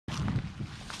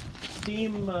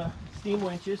steam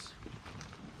winches.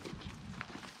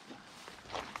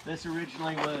 This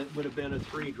originally would have been a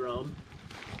 3 drum.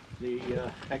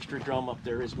 The extra drum up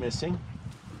there is missing.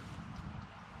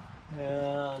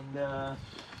 And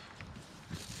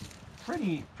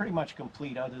pretty much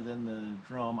complete other than the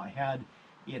drum.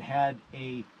 It had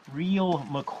a real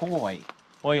McCoy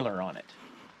oiler on it,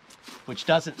 which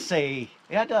doesn't say,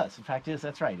 yeah, it does. In fact,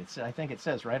 that's right. I think it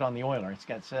says right on the oiler.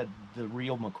 It said the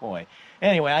real McCoy.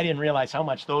 Anyway, I didn't realize how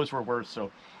much those were worth,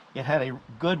 so it had a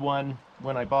good one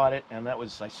when I bought it, and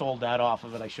I sold that off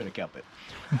of it. I should have kept it.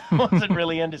 Wasn't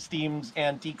really into steams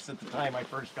antiques at the time I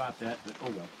first got that, but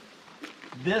oh well.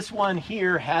 This one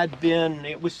here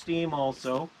it was steam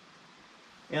also.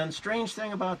 And strange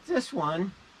thing about this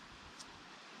one,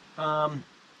 the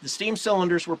steam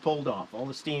cylinders were pulled off. All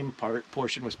the steam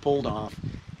portion was pulled off.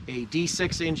 A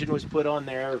D6 engine was put on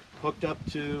there, hooked up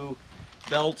to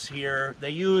belts here.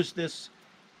 They used this,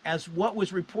 as what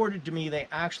was reported to me,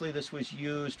 this was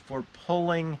used for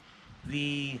pulling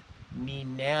the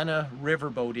Nenana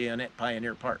riverboat in at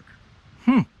Pioneer Park.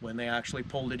 When they actually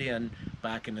pulled it in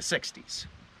back in the 60s.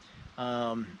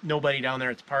 Nobody down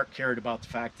there at the park cared about the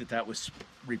fact that was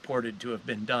reported to have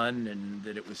been done, and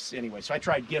that it was, anyway, so I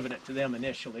tried giving it to them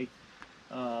initially.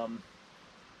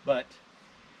 But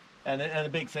the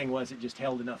big thing was it just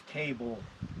held enough cable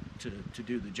to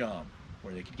do the job,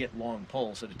 where they could get long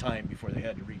pulls at a time before they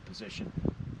had to reposition.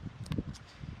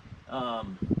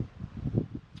 And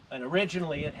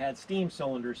originally it had steam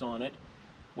cylinders on it.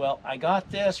 Well, I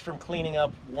got this from cleaning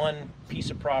up one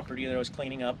piece of property that I was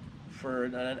cleaning up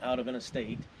out of an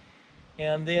estate.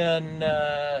 And then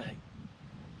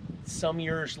some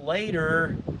years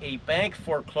later, a bank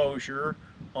foreclosure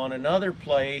on another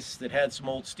place that had some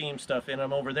old steam stuff in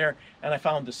them over there, and I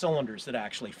found the cylinders that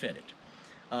actually fit it.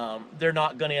 They're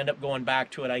not going to end up going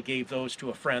back to it. I gave those to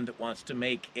a friend that wants to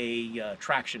make a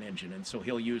traction engine, and so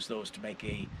he'll use those to make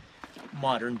a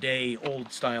modern day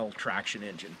old style traction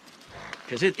engine.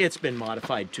 Because it's been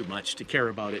modified too much to care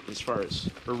about it as far as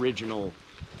original.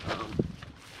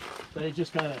 But it's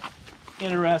just kind of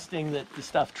interesting that the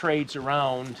stuff trades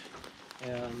around,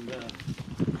 and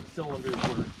cylinders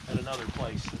were at another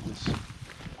place that was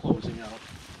closing out.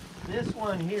 This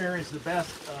one here is the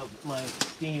best of my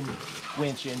steam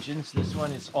winch engines. This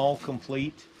one is all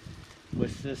complete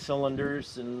with the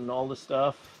cylinders and all the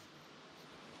stuff.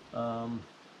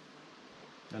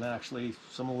 And actually,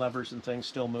 some levers and things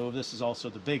still move. This is also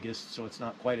the biggest, so it's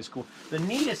not quite as cool. The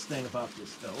neatest thing about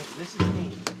this, though, this is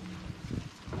neat.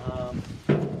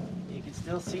 You can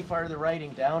still see part of the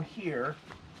writing down here.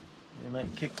 I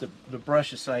might kick the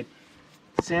brush aside.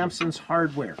 Samson's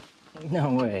Hardware.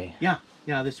 No way. Yeah,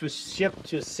 this was shipped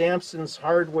to Samson's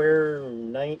Hardware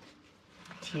 19...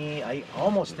 I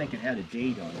almost think it had a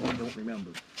date on it. I don't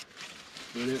remember.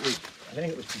 But I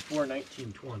think it was before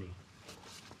 1920.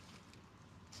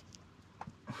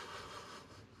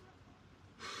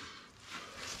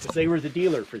 Because they were the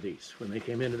dealer for these when they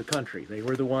came into the country. They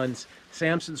were the ones,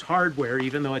 Samson's Hardware,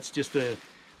 even though it's just a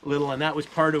little, and that was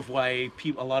part of why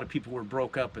a lot of people were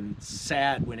broke up and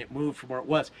sad when it moved from where it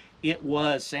was. It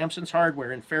was, Samson's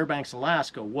Hardware in Fairbanks,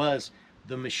 Alaska, was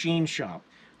the machine shop,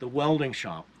 the welding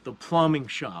shop, the plumbing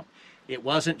shop. It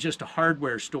wasn't just a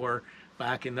hardware store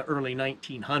back in the early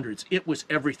 1900s. It was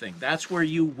everything. That's where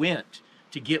you went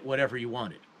to get whatever you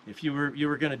wanted. If you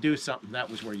were going to do something, that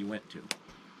was where you went to.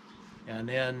 And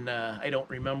then I don't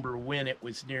remember when it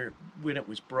was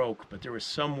broke, but there was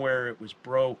somewhere it was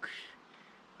broke.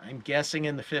 I'm guessing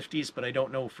in the 50s, but I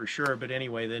don't know for sure. But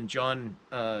anyway, then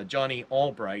Johnny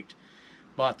Albright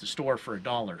bought the store for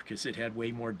 $1 because it had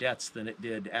way more debts than it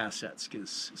did assets,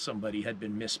 because somebody had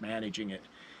been mismanaging it.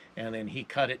 And then he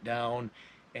cut it down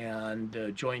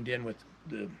and joined in with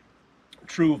the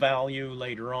True Value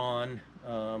later on.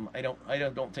 I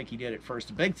don't think he did it first.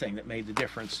 The big thing that made the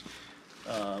difference.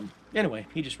 Anyway,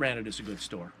 he just ran it as a good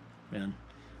store, and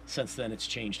since then it's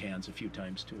changed hands a few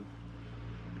times too.